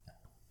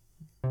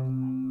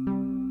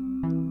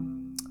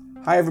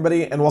Hi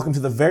everybody, and welcome to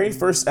the very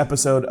first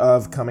episode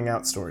of Coming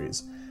Out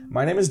Stories.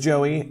 My name is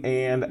Joey,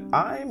 and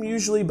I'm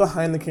usually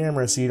behind the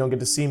camera, so you don't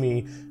get to see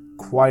me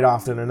quite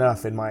often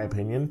enough, in my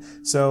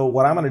opinion. So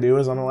what I'm going to do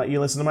is I'm going to let you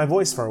listen to my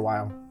voice for a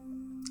while.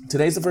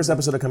 Today's the first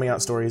episode of Coming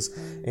Out Stories,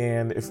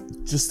 and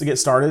just to get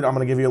started, I'm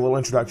going to give you a little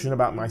introduction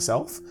about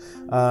myself.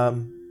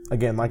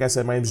 Again, like I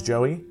said, my name is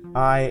Joey.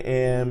 I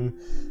am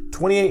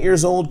 28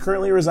 years old,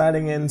 currently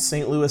residing in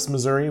St. Louis,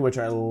 Missouri, which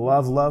I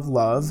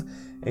love.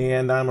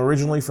 And I'm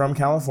originally from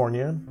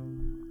California.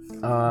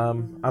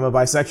 I'm a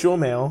bisexual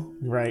male.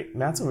 Right,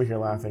 Matt's over here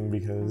laughing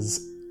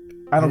because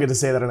I don't get to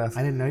say that enough.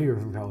 I didn't know you were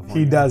from California.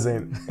 He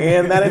doesn't.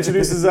 And that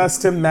introduces us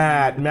to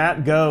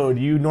Matt Goad.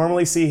 You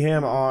normally see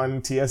him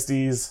on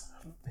TSD's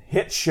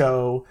hit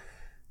show,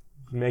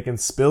 making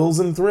spills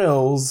and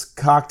thrills,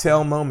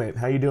 Cocktail Moment.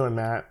 How you doing,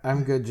 Matt?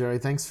 I'm good, Joey.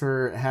 Thanks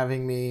for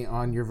having me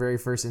on your very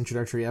first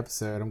introductory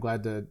episode. I'm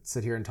glad to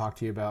sit here and talk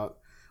to you about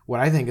what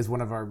I think is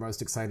one of our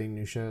most exciting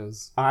new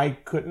shows. I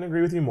couldn't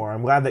agree with you more.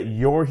 I'm glad that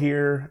you're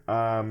here.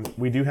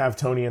 We do have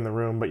Tony in the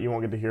room, but you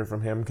won't get to hear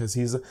from him because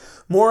he's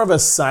more of a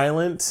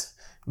silent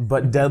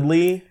but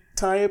deadly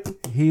type.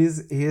 He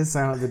is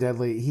silent but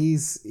deadly. He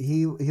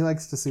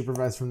likes to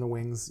supervise from the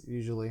wings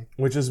usually,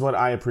 which is what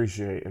I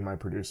appreciate in my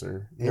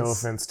producer. No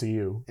offense to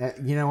you.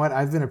 You know what?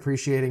 I've been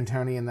appreciating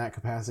Tony in that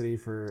capacity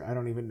for I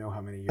don't even know how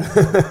many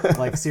years.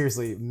 Like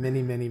seriously, many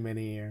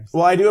years.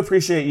 Well, I do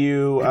appreciate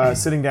you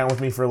sitting down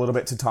with me for a little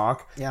bit to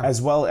talk,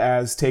 as well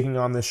as taking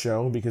on this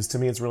show because to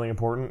me it's really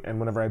important. And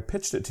whenever I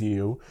pitched it to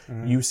you,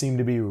 you seem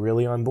to be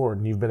really on board,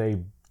 and you've been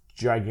a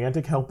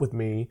gigantic help with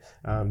me.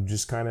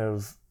 Just kind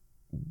of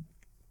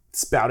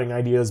spouting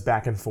ideas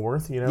back and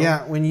forth, you know?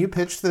 Yeah, when you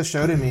pitched the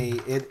show to me,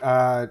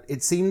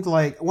 it seemed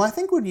like, well, I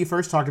think when you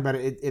first talked about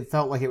it, it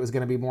felt like it was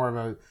going to be more of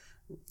a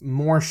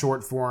more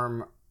short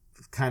form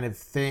kind of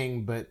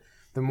thing, but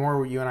the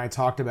more you and I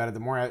talked about it, the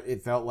more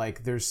it felt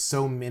like there's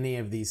so many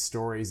of these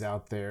stories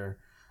out there.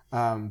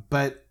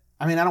 But,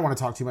 I mean, I don't want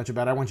to talk too much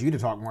about it. I want you to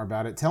talk more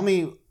about it. Tell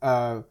me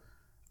a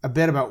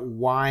bit about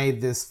why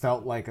this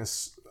felt like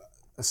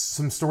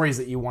some stories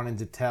that you wanted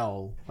to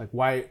tell. Like,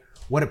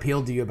 what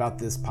appealed to you about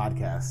this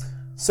podcast?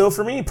 So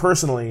for me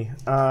personally,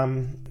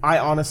 I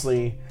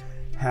honestly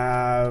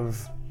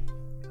have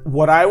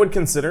what I would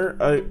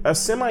consider a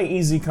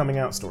semi-easy coming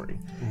out story.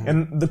 Mm-hmm.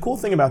 And the cool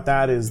thing about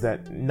that is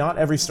that not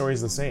every story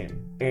is the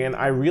same. And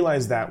I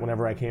realized that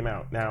whenever I came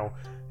out. Now,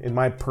 in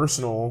my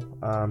personal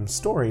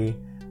story,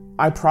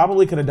 I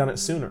probably could have done it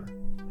sooner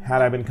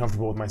had I been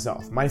comfortable with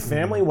myself. My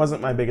family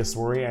wasn't my biggest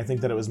worry. I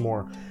think that it was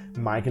more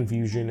my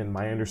confusion and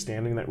my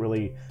understanding that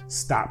really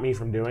stopped me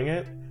from doing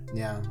it.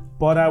 Yeah.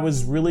 But I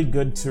was really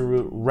good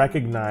to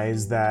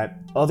recognize that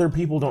other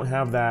people don't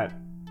have that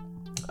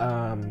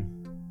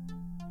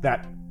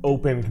that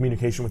open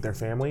communication with their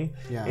family.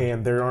 Yeah.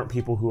 And there aren't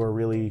people who are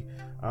really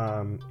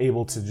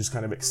able to just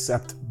kind of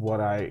accept what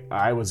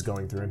I was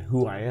going through and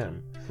who I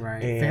am.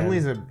 Right. Family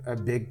is a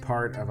big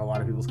part of a lot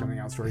of people's coming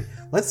out story.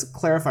 Let's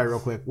clarify real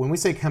quick. When we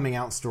say coming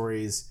out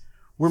stories,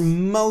 we're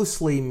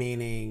mostly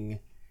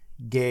meaning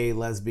gay,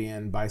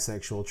 lesbian,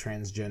 bisexual,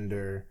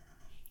 transgender.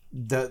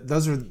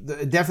 Those are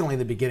definitely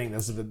the beginning.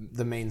 Those are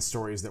the main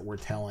stories that we're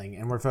telling,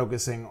 and we're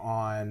focusing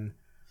on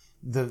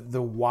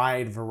the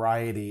wide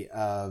variety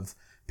of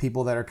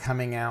people that are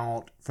coming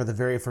out for the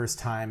very first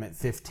time at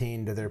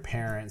 15 to their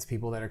parents,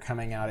 people that are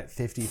coming out at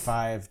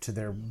 55 to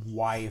their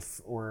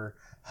wife or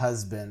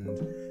husband,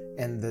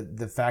 and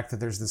the fact that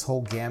there's this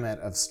whole gamut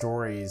of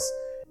stories,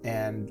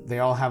 and they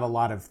all have a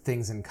lot of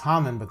things in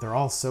common, but they're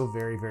all so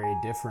very, very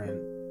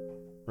different.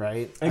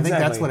 Right? Exactly. I think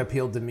that's what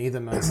appealed to me the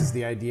most is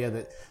the idea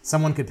that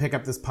someone could pick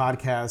up this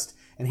podcast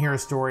and hear a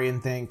story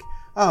and think,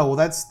 oh, well,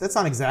 that's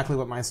not exactly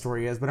what my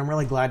story is, but I'm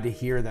really glad to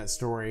hear that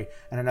story.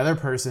 And another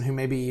person who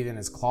maybe even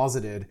is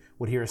closeted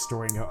would hear a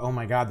story and go, oh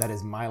my God, that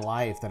is my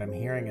life that I'm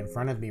hearing in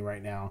front of me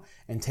right now,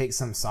 and take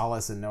some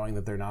solace in knowing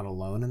that they're not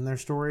alone in their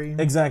story.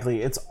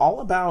 Exactly. It's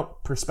all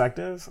about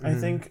perspective, I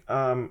think,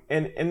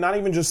 and not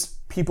even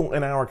just people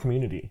in our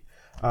community.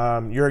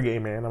 You're a gay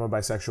man, I'm a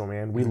bisexual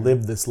man. We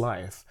live this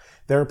life.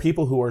 There are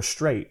people who are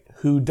straight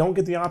who don't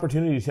get the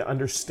opportunity to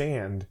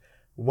understand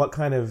what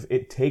kind of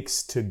it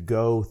takes to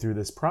go through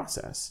this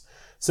process.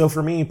 So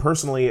for me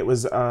personally, it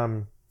was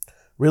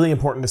really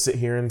important to sit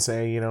here and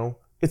say, you know,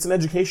 it's an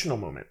educational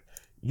moment.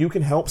 You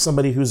can help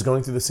somebody who's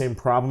going through the same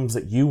problems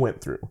that you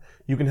went through.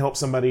 You can help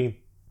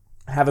somebody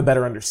have a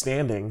better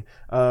understanding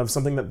of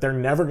something that they're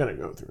never going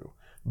to go through.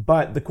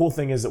 But the cool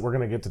thing is that we're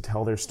going to get to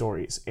tell their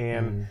stories.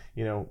 And,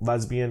 you know,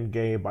 lesbian,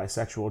 gay,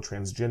 bisexual,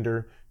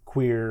 transgender,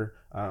 queer,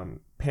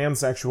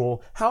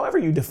 pansexual, however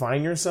you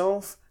define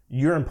yourself,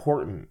 you're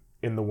important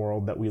in the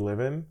world that we live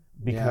in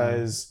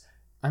because...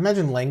 I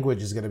imagine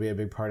language is going to be a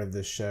big part of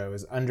this show,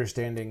 is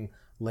understanding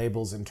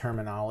labels and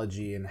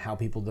terminology and how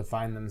people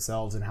define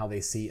themselves and how they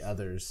see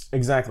others.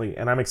 Exactly.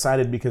 And I'm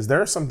excited because there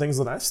are some things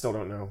that I still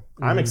don't know.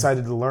 I'm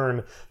excited to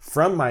learn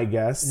from my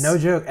guests. No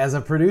joke. As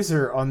a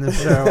producer on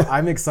this show,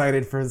 I'm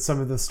excited for some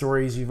of the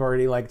stories you've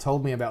already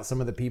told me about,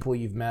 some of the people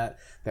you've met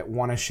that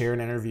want to share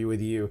an interview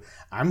with you.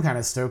 I'm kind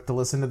of stoked to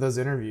listen to those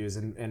interviews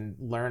and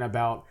learn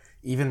about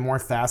even more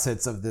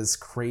facets of this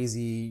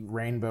crazy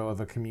rainbow of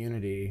a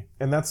community.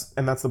 And that's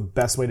the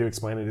best way to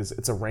explain it is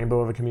it's a rainbow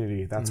of a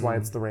community. That's why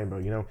it's the rainbow.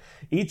 You know,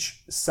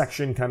 each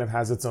section kind of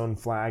has its own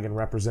flag and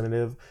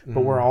representative,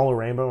 but we're all a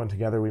rainbow, and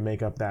together we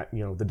make up that,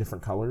 you know, the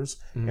different colors.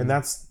 And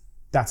that's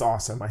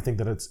awesome. I think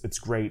that it's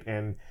great.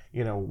 And,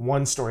 you know,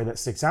 one story that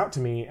sticks out to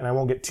me, and I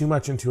won't get too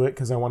much into it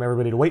because I want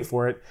everybody to wait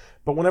for it,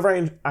 but whenever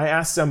I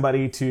asked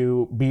somebody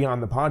to be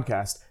on the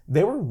podcast,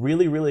 they were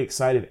really, really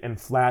excited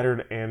and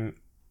flattered and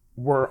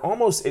were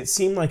almost, it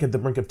seemed like at the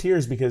brink of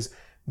tears because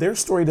their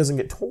story doesn't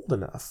get told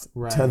enough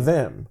to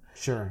them.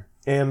 Sure.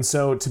 And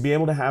so to be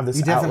able to have this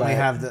you definitely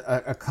outlet,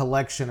 have a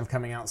collection of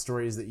coming out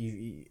stories that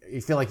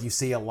you feel like you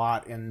see a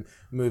lot in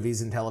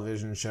movies and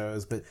television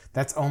shows, but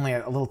that's only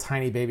a little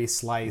tiny baby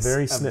slice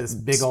of this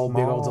big old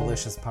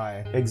delicious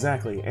pie.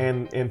 Exactly.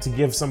 And to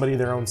give somebody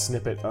their own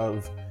snippet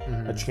of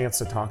a chance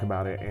to talk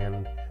about it.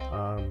 And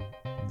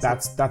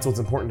that's what's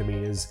important to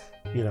me is,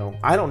 you know,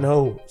 I don't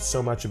know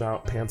so much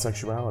about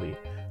pansexuality.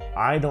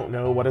 I don't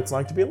know what it's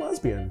like to be a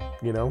lesbian,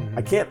 you know?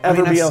 I can't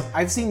ever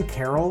I've seen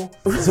Carol,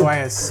 so I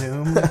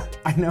assume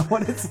I know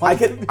what it's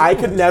like. I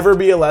could never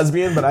be a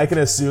lesbian, but I can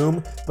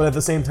assume. But at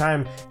the same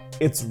time,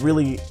 it's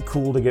really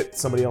cool to get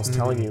somebody else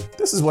telling you,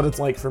 this is what it's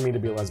like for me to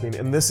be a lesbian,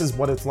 and this is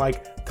what it's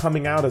like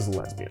coming out as a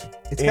lesbian.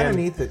 It's kind of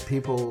neat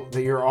that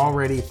you're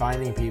already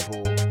finding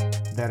people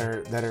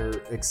that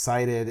are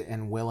excited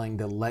and willing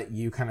to let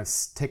you kind of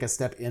take a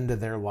step into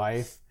their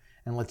life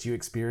and let you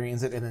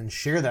experience it, and then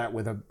share that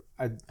with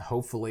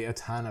hopefully a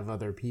ton of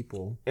other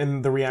people.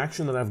 And the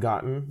reaction that I've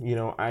gotten, you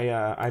know,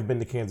 I've been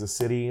to Kansas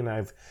City and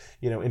I've,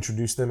 you know,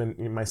 introduced them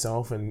and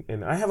myself,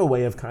 and I have a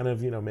way of kind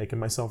of, you know, making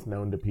myself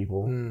known to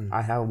people.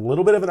 I have a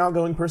little bit of an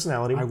outgoing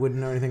personality. I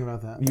wouldn't know anything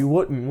about that. You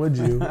wouldn't, would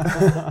you?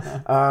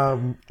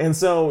 And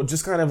so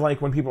just kind of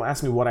like when people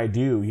ask me what I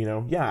do, you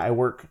know, yeah, I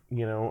work,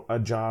 you know, a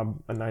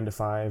job, a 9 to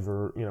 5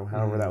 or, you know,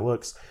 however that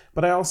looks.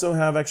 But I also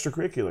have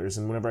extracurriculars.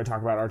 And whenever I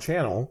talk about our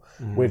channel,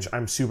 which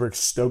I'm super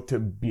stoked to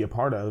be a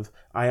part of,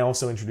 I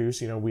also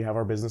introduce, you know, we have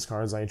our business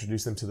cards. I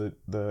introduce them to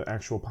the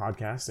actual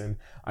podcast, and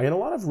I get a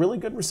lot of really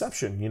good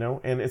reception, you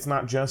know, and it's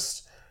not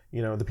just,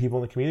 you know, the people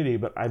in the community,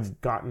 but I've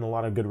gotten a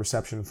lot of good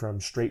reception from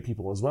straight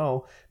people as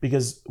well,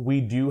 because we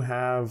do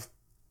have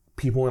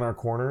people in our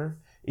corner,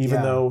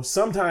 even though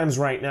sometimes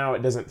right now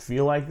it doesn't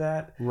feel like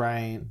that.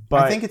 Right.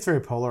 But I think it's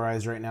very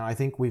polarized right now. I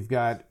think we've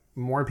got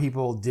more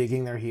people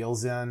digging their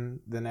heels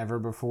in than ever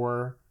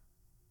before,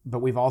 but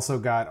we've also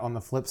got, on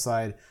the flip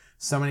side,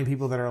 so many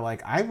people that are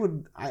like, I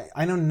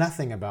know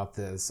nothing about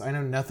this. I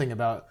know nothing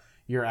about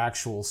your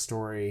actual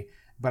story,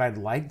 but I'd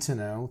like to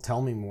know.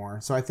 Tell me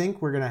more. So I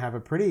think we're going to have a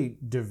pretty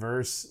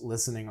diverse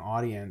listening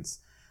audience.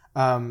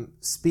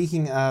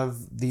 Speaking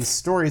of these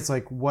stories,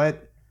 like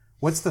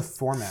what's the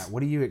format? What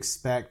do you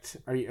expect?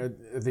 We're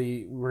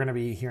going to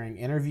be hearing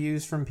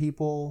interviews from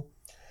people?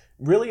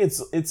 Really, it's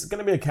going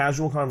to be a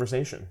casual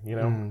conversation, you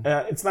know?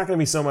 It's not going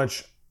to be so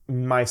much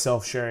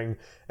myself sharing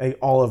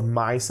all of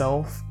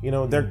myself, you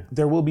know.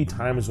 There will be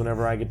times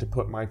whenever I get to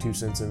put my 2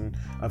 cents in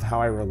of how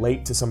I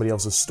relate to somebody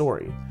else's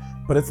story,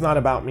 but it's not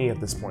about me at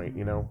this point,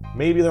 you know.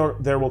 Maybe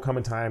there will come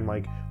a time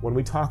like when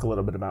we talk a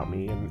little bit about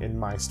me and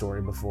my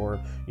story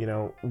before, you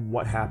know,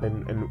 what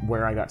happened and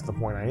where I got to the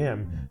point I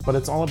am, but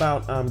it's all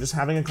about just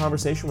having a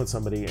conversation with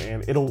somebody,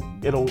 and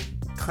it'll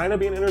kind of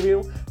be an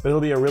interview, but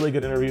it'll be a really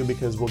good interview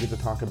because we'll get to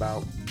talk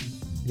about,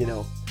 you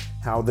know,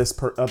 how this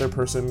other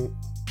person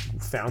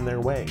found their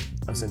way,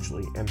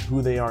 essentially, and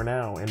who they are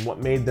now and what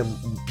made them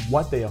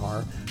what they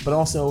are, but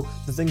also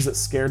the things that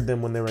scared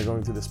them when they were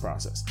going through this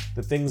process,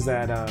 the things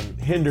that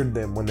hindered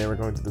them when they were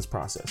going through this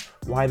process,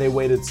 why they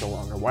waited so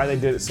long or why they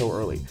did it so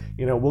early.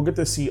 You know, we'll get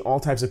to see all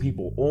types of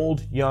people,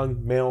 old,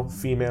 young, male,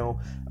 female,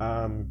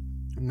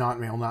 not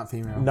male, not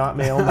female. Not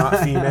male, not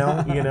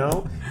female, you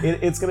know?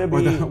 It's going to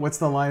be... What's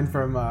the line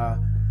from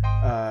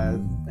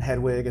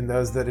Hedwig and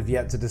those that have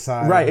yet to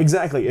decide? Right,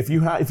 exactly. If you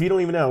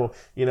don't even know,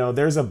 you know,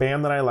 there's a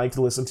band that I like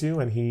to listen to,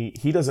 and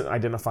he doesn't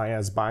identify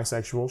as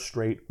bisexual,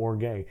 straight, or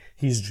gay.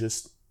 He's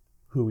just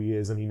who he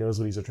is, and he knows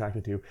what he's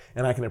attracted to,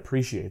 and I can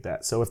appreciate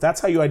that. So if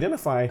that's how you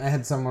identify... I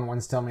had someone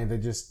once tell me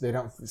they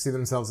don't see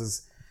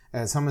themselves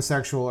as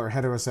homosexual or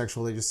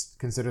heterosexual. They just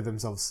consider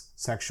themselves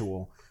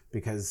sexual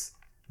because...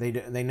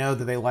 They know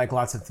that they like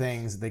lots of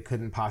things. They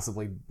couldn't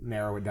possibly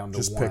narrow it down to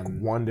just one. Just pick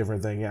one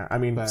different thing, yeah. I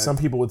mean, some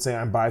people would say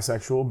I'm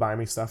bisexual, buy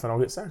me stuff and I'll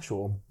get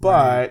sexual.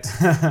 But,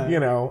 you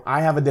know,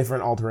 I have a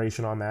different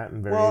alteration on that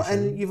and variation. Well,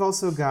 and you've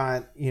also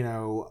got, you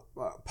know,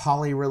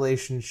 poly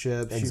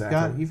relationships.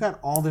 Exactly. You've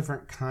got all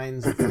different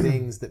kinds of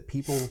things that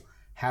people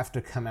have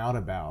to come out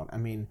about. I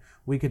mean,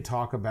 we could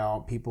talk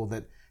about people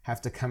that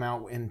have to come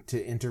out into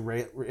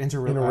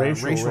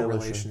interracial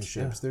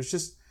relationships. Yeah.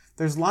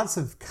 There's lots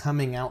of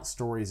coming out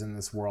stories in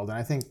this world, and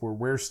I think where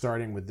we're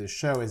starting with this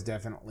show is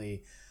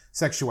definitely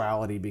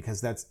sexuality, because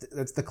that's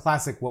the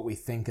classic what we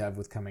think of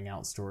with coming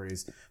out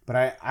stories.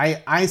 But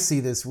I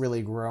see this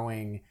really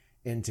growing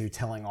into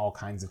telling all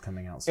kinds of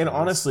coming out stories. And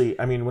honestly,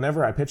 I mean,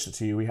 whenever I pitched it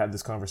to you, we had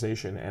this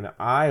conversation, and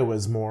I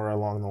was more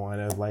along the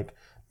line of like,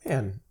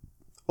 man,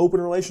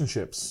 open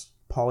relationships,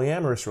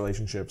 polyamorous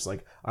relationships.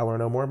 Like, I want to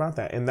know more about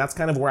that. And that's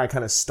kind of where I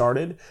kind of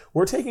started.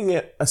 We're taking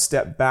it a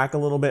step back a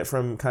little bit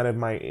from kind of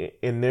my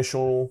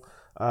initial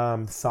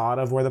thought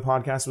of where the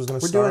podcast was going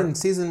to start. We're doing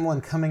season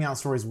 1 Coming Out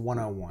Stories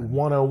 101.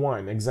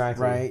 101,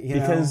 exactly. Right?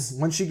 Because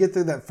once you get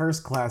through that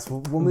first class,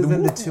 we'll move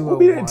into 201. We'll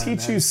be able to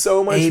teach you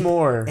so much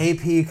more.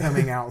 AP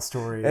Coming Out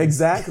Stories.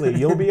 Exactly.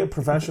 You'll be a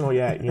professional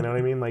yet. You know what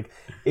I mean? Like,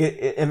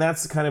 and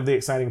that's kind of the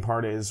exciting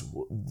part is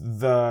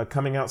the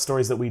coming out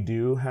stories that we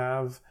do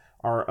have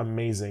are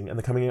amazing. And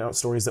the coming out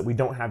stories that we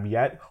don't have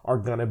yet are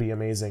going to be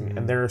amazing. Mm-hmm.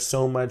 And there are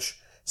so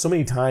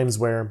many times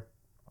where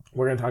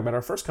we're going to talk about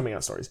our first coming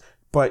out stories.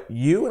 But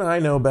you and I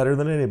know better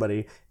than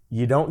anybody,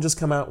 you don't just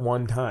come out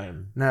one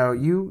time. No,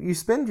 you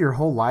spend your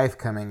whole life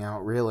coming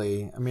out,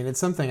 really. I mean, it's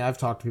something I've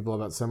talked to people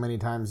about so many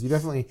times. You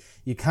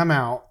come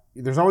out,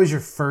 there's always your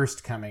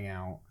first coming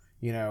out,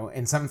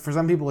 and for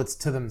some people it's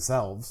to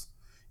themselves,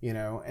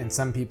 and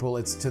some people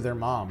it's to their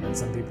mom, and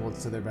some people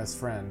it's to their best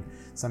friend.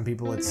 Some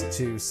people it's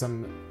to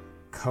some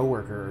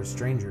coworker or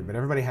stranger, but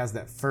everybody has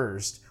that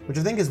first, which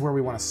I think is where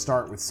we want to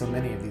start with so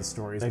many of these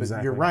stories. Exactly.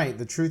 But you're right.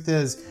 The truth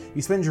is,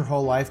 you spend your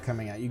whole life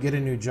coming out. You get a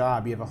new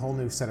job. You have a whole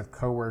new set of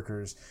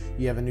coworkers.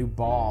 You have a new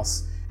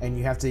boss, and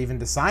you have to even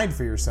decide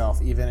for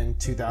yourself, even in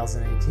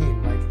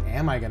 2018, like,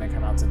 am I going to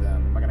come out to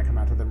them? Am I going to come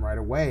out to them right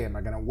away? Am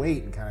I going to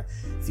wait and kind of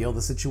feel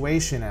the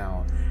situation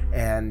out?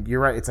 And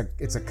you're right.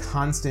 It's a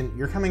constant.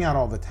 You're coming out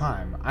all the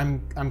time.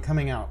 I'm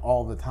coming out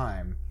all the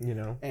time.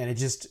 And it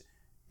just,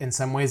 in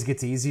some ways,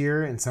 gets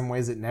easier. In some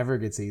ways, it never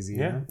gets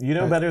easier. Yeah, you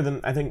know better than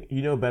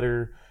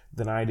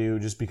I do,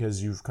 just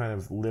because you've kind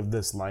of lived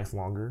this life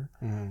longer.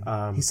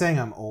 Mm-hmm. He's saying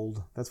I'm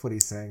old. That's what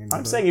he's saying.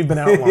 I'm saying you've been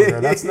out longer.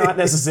 That's not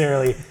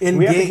necessarily in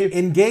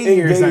gay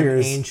years. I'm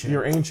ancient.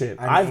 You're ancient.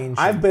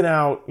 I've been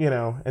out,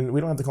 and we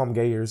don't have to call them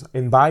gay years.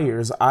 In bi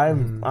years,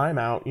 I'm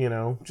out,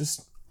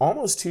 just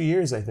almost 2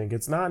 years. I think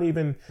it's not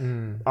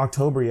even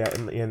October yet,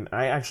 and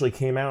I actually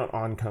came out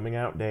on coming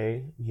out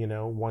day,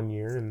 1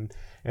 year,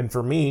 and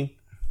for me,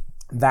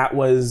 that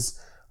was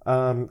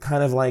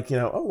kind of like,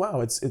 oh wow,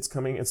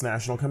 it's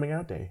National Coming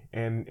Out Day,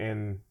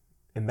 and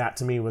that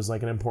to me was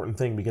like an important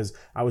thing, because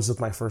I was with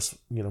my first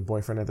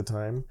boyfriend at the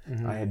time.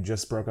 Mm-hmm. I had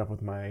just broke up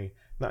with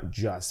not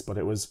just, but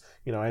it was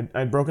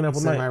I'd broken up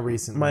with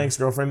my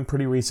ex-girlfriend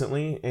pretty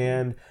recently,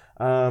 and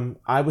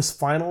I was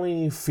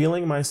finally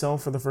feeling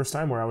myself for the first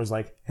time, where I was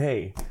like,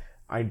 hey,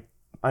 I'm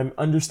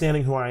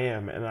understanding who I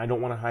am, and I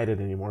don't want to hide it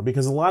anymore,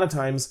 because a lot of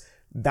times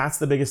that's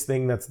the biggest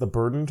thing that's the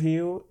burden to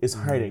you, is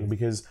hiding.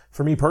 Because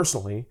for me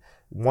personally,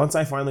 once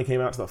I finally came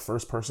out to the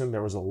first person,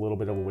 there was a little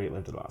bit of a weight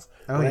lifted off.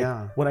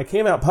 When I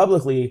came out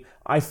publicly,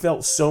 I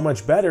felt so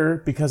much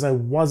better, because I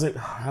wasn't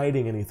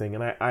hiding anything,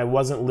 and I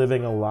wasn't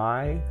living a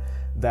lie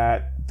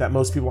that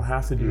most people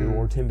have to do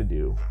or tend to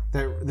do.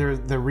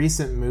 The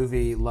recent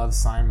movie Love,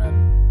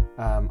 Simon,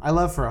 I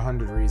love for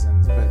 100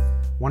 reasons, but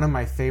one of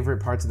my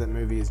favorite parts of that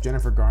movie is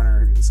Jennifer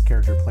Garner's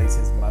character plays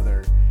his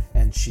mother,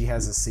 and she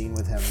has a scene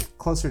with him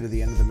closer to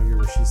the end of the movie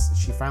where she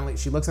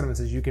looks at him and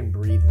says, "You can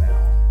breathe now."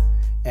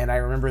 And I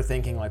remember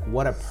thinking, like,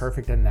 what a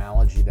perfect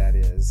analogy that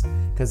is,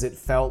 because it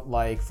felt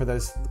like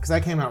because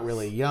I came out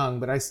really young,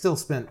 but I still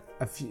spent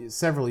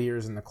several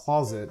years in the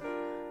closet.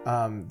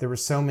 There were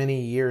so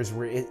many years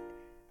where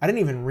I didn't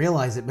even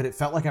realize it, but it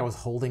felt like I was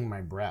holding my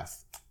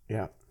breath.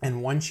 Yeah.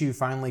 And once you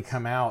finally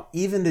come out,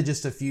 even to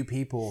just a few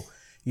people,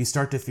 you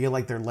start to feel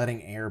like they're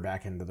letting air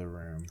back into the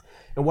room.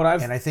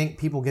 And I think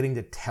people getting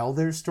to tell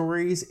their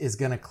stories is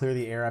going to clear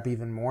the air up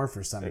even more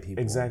for some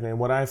people. Exactly. And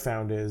what I've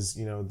found is,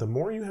 the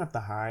more you have to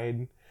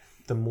hide,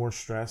 the more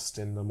stressed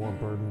and the more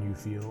burdened you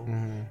feel.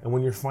 Mm-hmm. And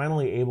when you're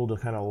finally able to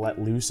kind of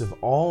let loose of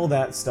all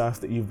that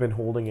stuff that you've been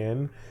holding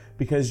in,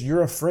 because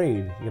you're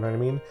afraid, you know what I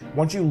mean?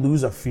 Once you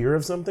lose a fear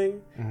of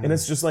something, and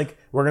it's just like,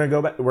 we're going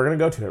to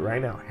go to it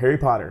right now. Harry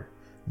Potter.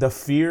 The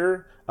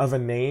fear of a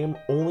name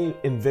only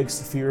invokes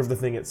the fear of the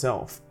thing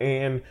itself.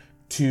 And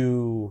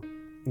to,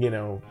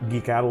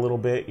 geek out a little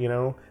bit,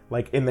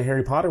 like in the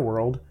Harry Potter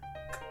world,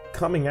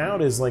 coming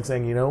out is like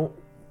saying,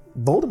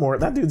 Voldemort,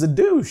 that dude's a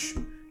douche.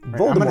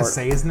 Voldemort. I'm going to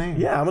say his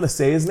name. Yeah, I'm going to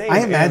say his name.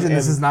 I imagine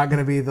this is not going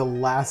to be the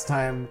last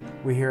time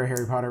we hear a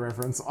Harry Potter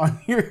reference on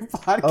your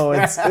podcast. Oh,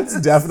 it's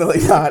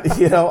definitely not.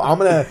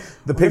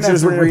 The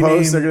pictures we're going to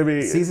post are going to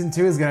be... Season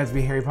 2 is going to have to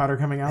be Harry Potter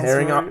coming out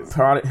stories.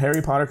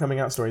 Harry Potter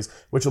coming out stories,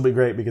 which will be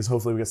great, because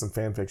hopefully we get some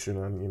fan fiction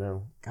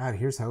on, God,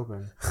 here's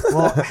hoping.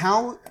 Well,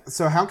 how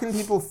can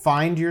people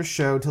find your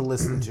show to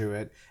listen to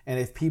it? And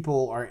if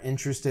people are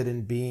interested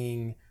in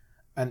being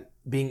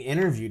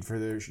interviewed for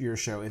your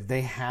show, if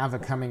they have a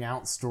coming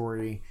out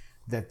story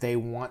that they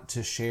want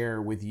to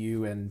share with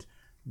you and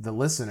the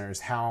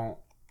listeners, how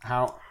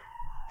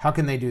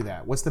can they do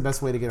that? What's the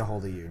best way to get a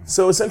hold of you?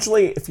 So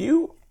essentially, if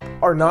you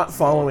are not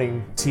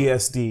following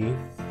TSD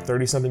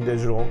 30-something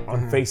Digital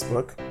on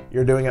Facebook,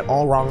 you're doing it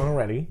all wrong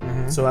already.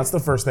 So that's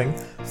the first thing.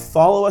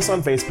 Follow us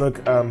on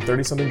Facebook,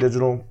 30-something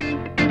Digital,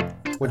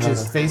 which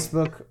is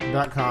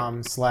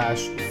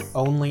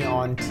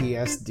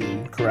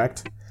facebook.com/onlyontSD.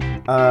 Correct.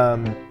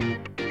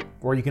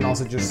 Or you can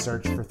also just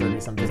search for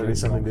 30-something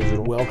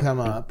Digital. Will come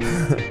up.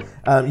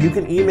 You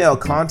can email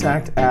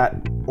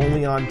contact@onlyontSD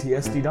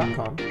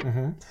onlyontSD.com.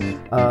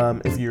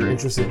 If you're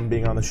interested in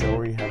being on the show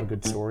or you have a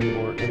good story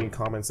or any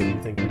comments that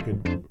you think you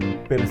could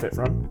benefit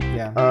from.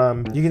 Yeah.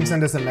 You can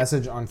send us a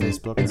message on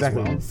Facebook.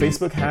 Exactly. As well.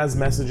 Facebook has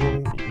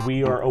messaging.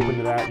 We are open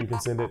to that. You can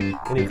send it.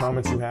 Any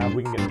comments you have,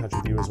 we can get in touch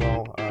with you as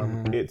well.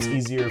 It's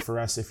easier for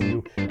us if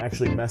you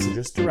actually message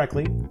us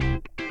directly.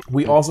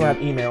 We also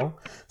have email.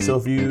 So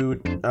if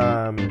you,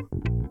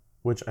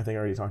 which I think I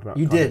already talked about.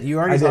 You did. You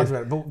already talked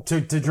about it. But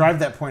to drive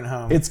that point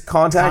home, it's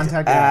contact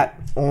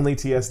at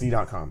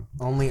onlytsd.com.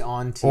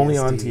 onlyontsd.com.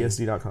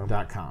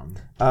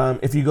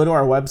 If you go to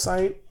our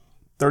website,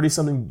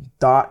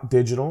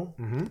 30something.digital,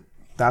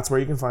 that's where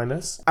you can find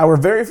us. Our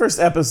very first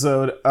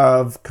episode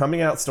of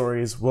Coming Out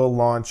Stories will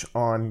launch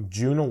on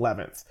June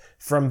 11th.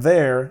 From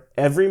there,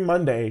 every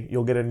Monday,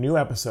 you'll get a new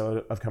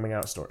episode of Coming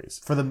Out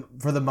Stories. For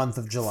the month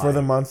of July. For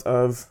the month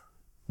of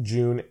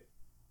June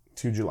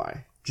to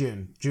July.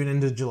 June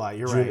into July.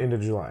 You're June right. into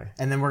July.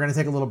 And then we're going to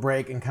take a little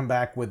break and come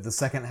back with the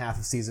second half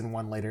of season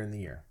 1 later in the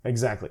year.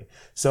 Exactly.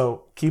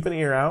 So keep an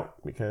ear out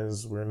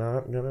because we're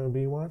not going to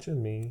be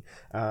watching me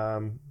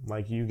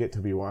like you get to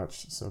be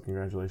watched. So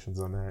congratulations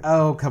on that.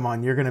 Oh, come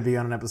on. You're going to be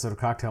on an episode of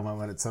Cocktail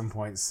Moment at some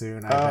point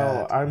soon. I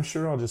bet. I'm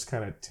sure I'll just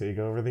kind of take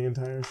over the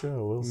entire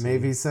show. We'll see.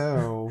 Maybe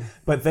so.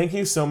 But thank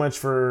you so much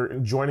for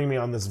joining me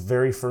on this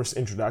very first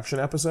introduction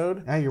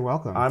episode. Yeah, you're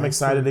welcome. I'm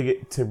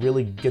excited to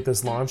really get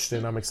this launched,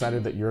 and I'm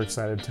excited that you're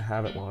excited to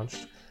have it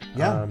launched.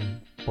 Yeah.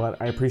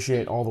 But I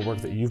appreciate all the work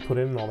that you've put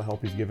in and all the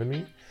help you've given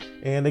me.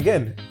 And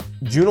again,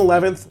 June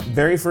 11th,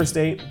 very first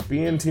date.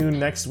 Be in tune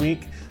next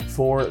week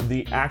for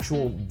the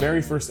actual very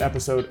first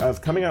episode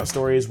of Coming Out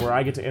Stories, where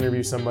I get to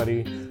interview somebody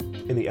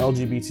in the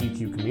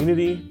LGBTQ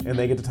community, and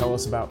they get to tell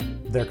us about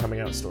their coming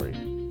out story.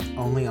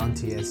 Only on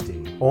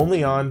TSD.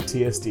 Only on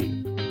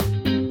TSD.